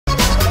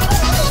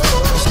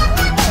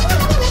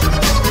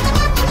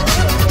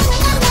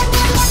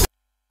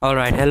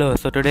Alright, hello.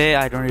 So today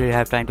I don't really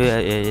have time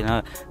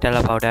to tell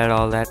about that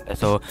all that.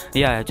 So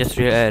yeah, just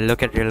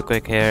look at real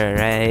quick here.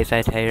 Right,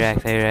 hey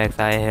Rex,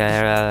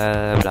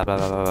 blah blah blah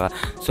blah blah.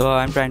 So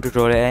I'm trying to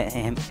troll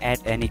him at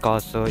any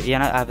cost. So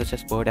I was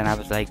just bored and I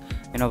was like,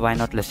 why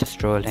not? Let's just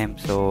troll him.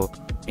 So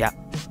yeah,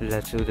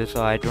 let's do this.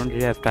 So I don't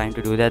really have time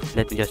to do that.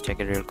 Let me just check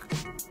it real quick.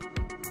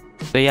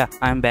 So yeah,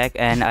 I'm back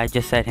and I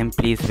just said him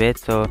please wait.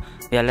 So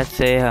yeah, let's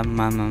say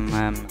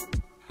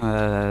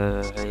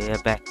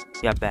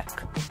yeah,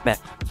 back.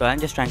 So I'm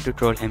just trying to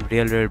troll him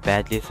real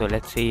badly. So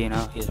let's see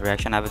his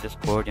reaction. I was just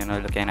bored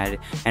looking at it.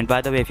 And by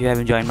the way, if you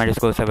haven't joined my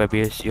Discord server,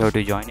 be sure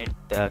to join it.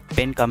 The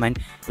pinned comment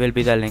will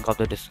be the link of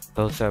the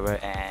Discord server.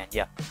 And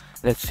yeah,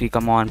 let's see.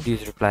 Come on,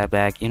 please reply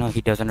back.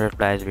 He doesn't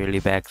reply really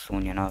back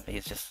soon.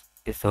 He's just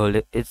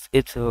it's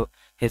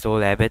his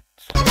whole habit.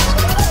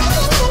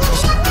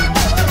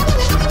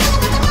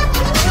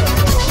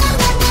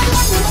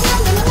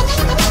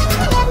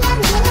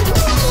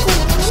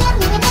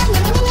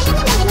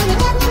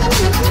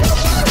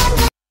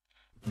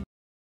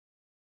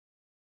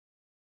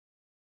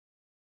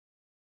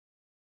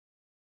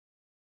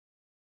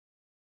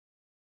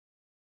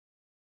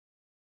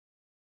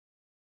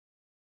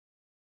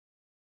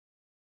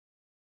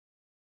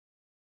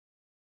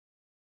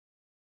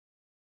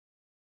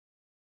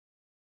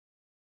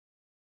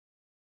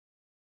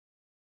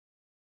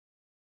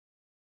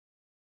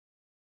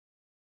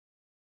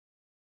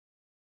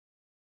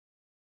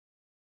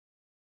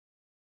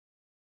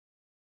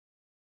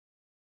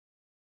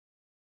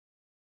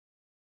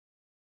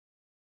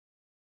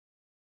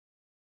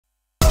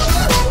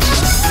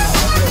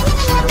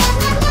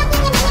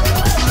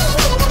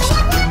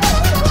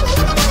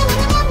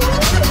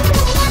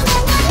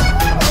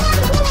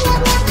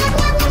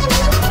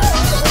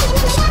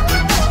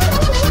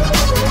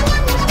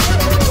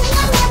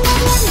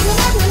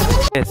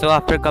 Okay, so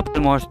after a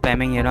couple more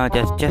spamming,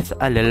 just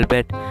a little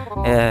bit,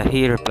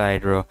 he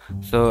replied, bro.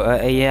 So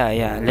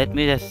yeah, let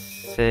me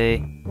just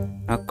say,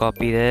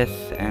 copy this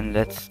and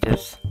let's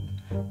just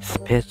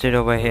paste it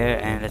over here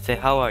and let's say,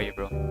 how are you,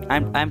 bro?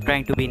 I'm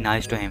trying to be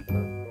nice to him.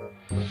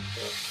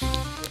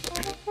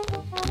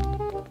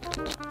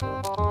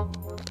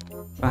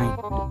 Fine,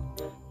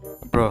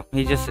 bro.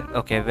 He just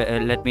okay.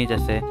 Let me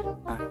just say.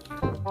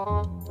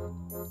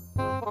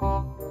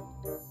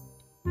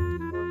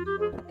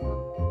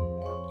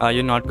 Are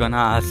you not gonna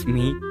ask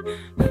me?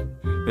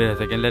 Wait a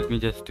second, let me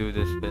just do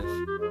this best.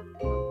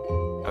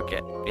 Okay,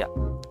 yeah.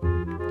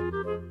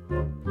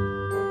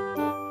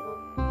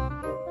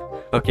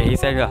 Okay, he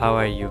said, how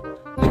are you?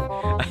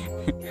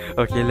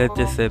 Okay, let's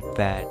just say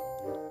bad.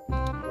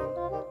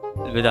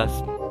 With a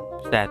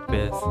sad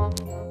face.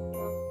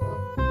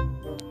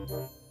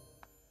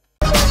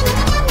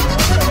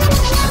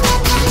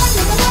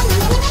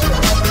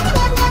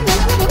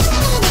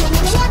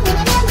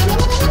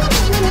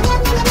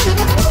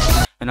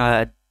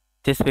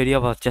 This video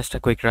was just a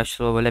quick rush,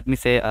 so let me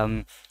say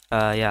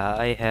yeah,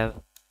 I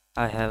have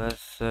a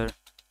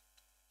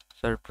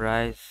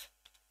surprise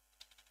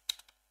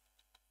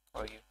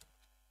for you.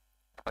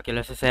 Okay,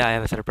 let's just say I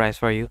have a surprise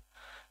for you.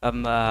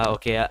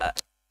 Okay,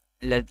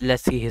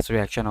 let's see his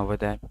reaction over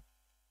there.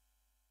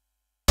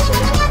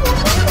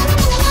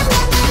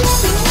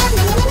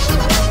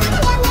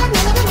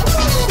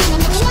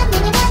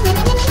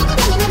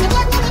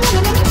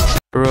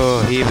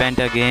 Bro, he went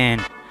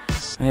again.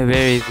 Where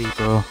is he,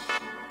 bro?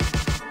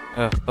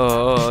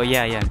 Oh,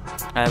 yeah.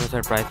 I have a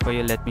surprise for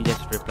you. Let me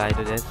just reply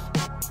to this.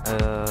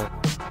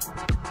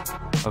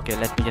 Okay,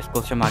 let me just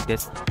question mark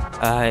this.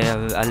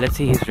 Let's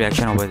see his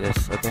reaction over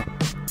this. Okay,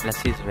 let's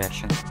see his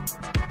reaction.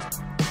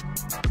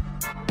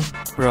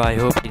 Bro, I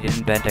hope he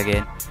didn't bend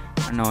again.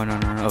 No.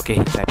 Okay,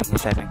 he's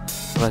typing.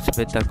 What's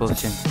with the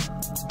question?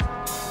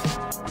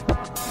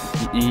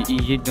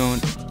 You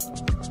don't.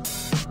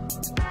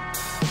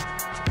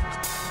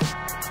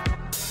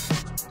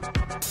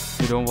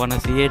 You don't want to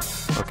see it?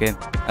 Okay.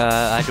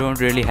 I don't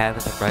really have a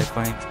surprise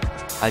for him.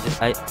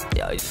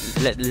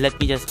 Let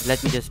me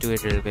just do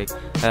it real quick.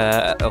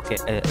 Okay.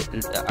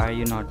 Are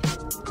you not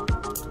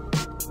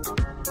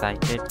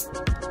excited?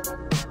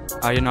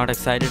 Are you not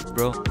excited,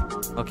 bro?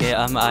 Okay.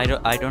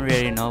 I don't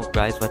really know,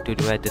 guys, what to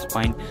do at this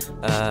point.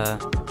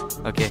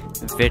 Okay.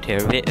 Wait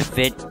here. Wait.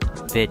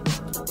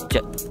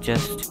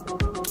 Just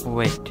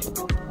wait,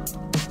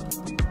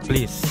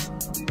 please.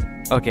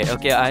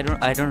 Okay. I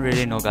don't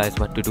really know, guys,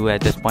 what to do at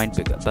this point,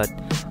 but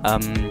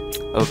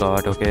oh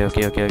god. Okay.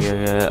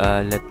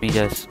 Let me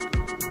just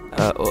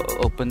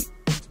open.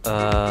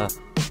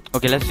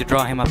 Okay, let's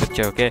draw him a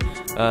picture. Okay.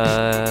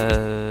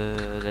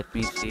 Let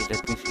me see.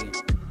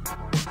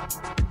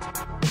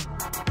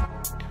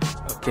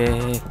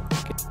 Okay.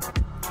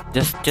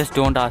 Just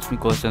don't ask me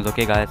questions,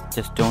 okay, guys.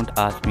 Just don't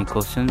ask me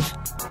questions.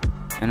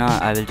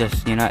 I will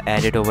just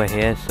add it over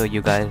here so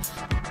you guys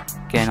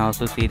can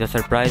also see the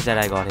surprise that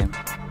I got him.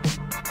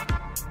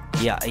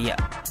 Yeah,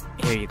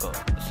 here you go.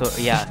 So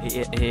yeah,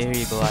 here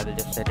you go. I will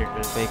just set it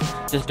real quick.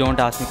 Just don't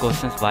ask me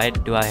questions. Why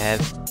do I have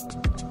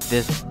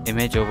this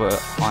image over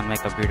on my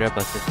computer,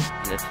 but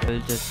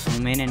we'll just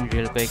zoom in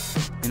real quick.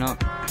 You know,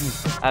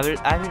 I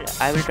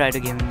will try to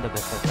give him the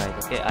best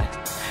surprise. Okay,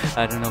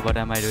 I don't know what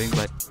am I doing,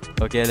 but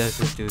okay, let's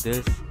just do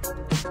this.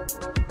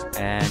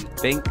 And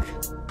pink,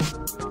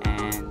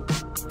 and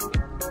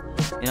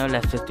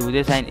let's just do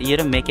this, and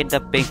make it the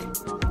pink.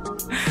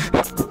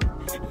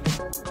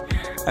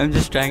 I'm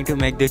just trying to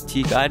make the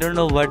cheek. I don't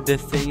know what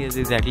this thing is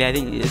exactly. I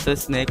think it's a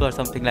snake or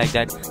something like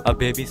that, a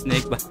baby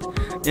snake, but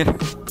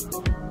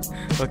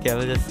okay, I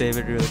will just save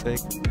it real quick,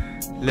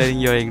 letting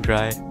your ink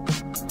dry.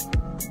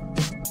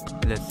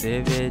 Let's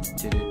save it.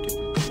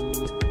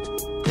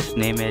 Just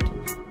name it.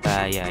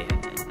 Yeah,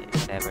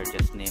 whatever,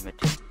 just name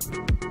it.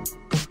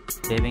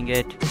 Saving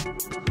it.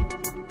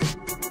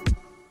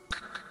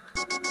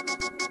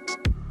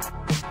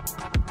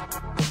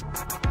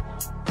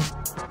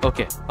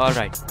 Okay,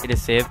 alright, it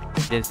is saved.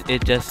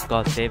 It just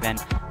got saved, and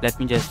let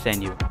me just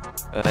send you.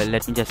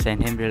 Let me just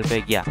send him real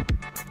quick. Yeah,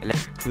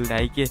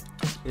 like it.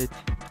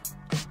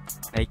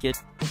 Like it,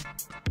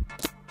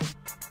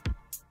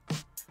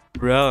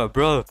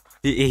 bro.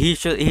 He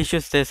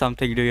should say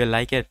something. Do you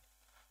like it?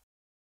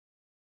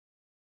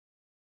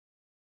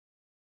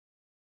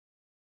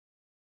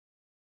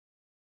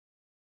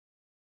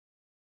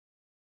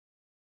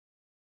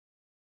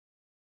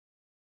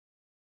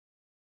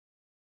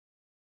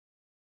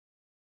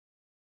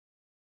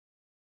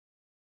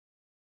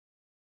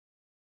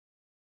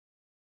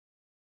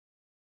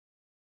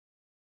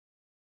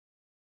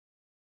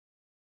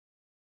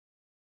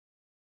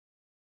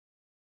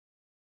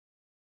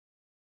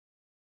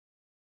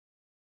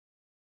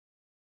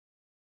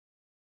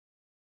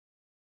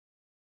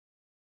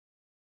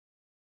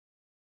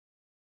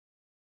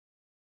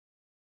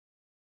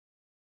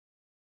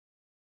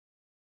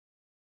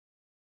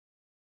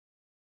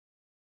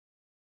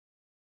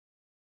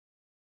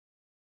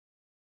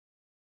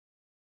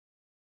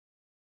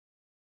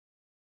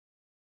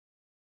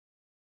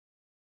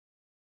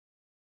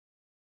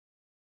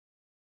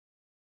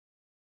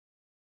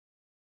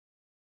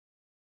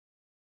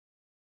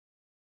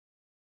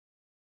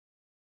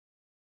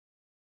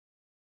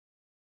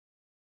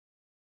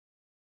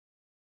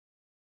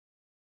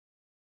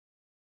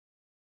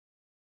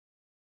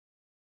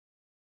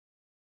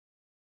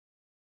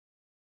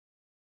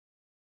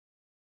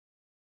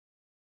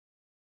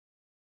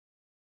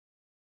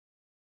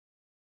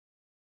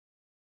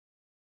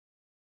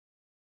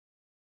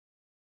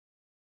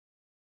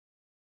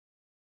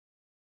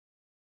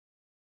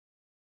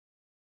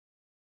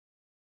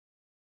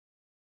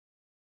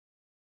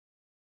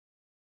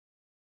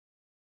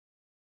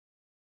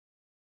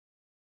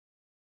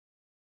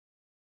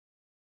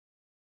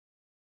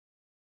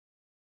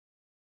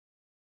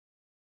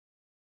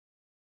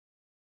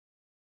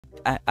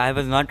 I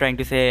was not trying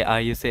to say.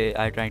 You say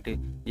I trying to.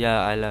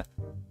 Yeah, I'll.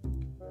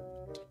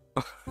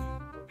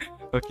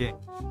 Okay.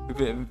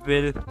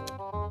 Will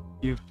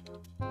you?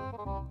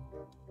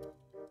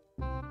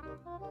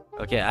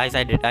 Okay, I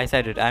said it.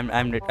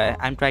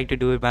 I'm trying to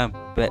do it my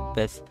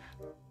best.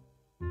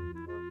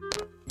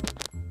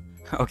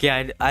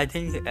 Okay, I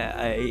think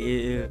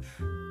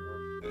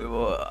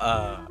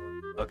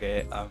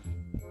okay,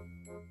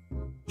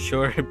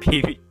 sure,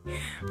 PV.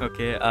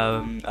 Okay,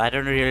 I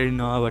don't really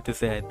know what to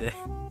say there.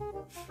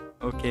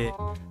 Okay,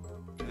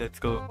 let's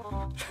go.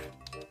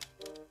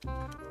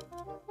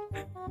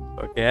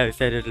 Okay, I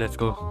said it, let's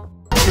go.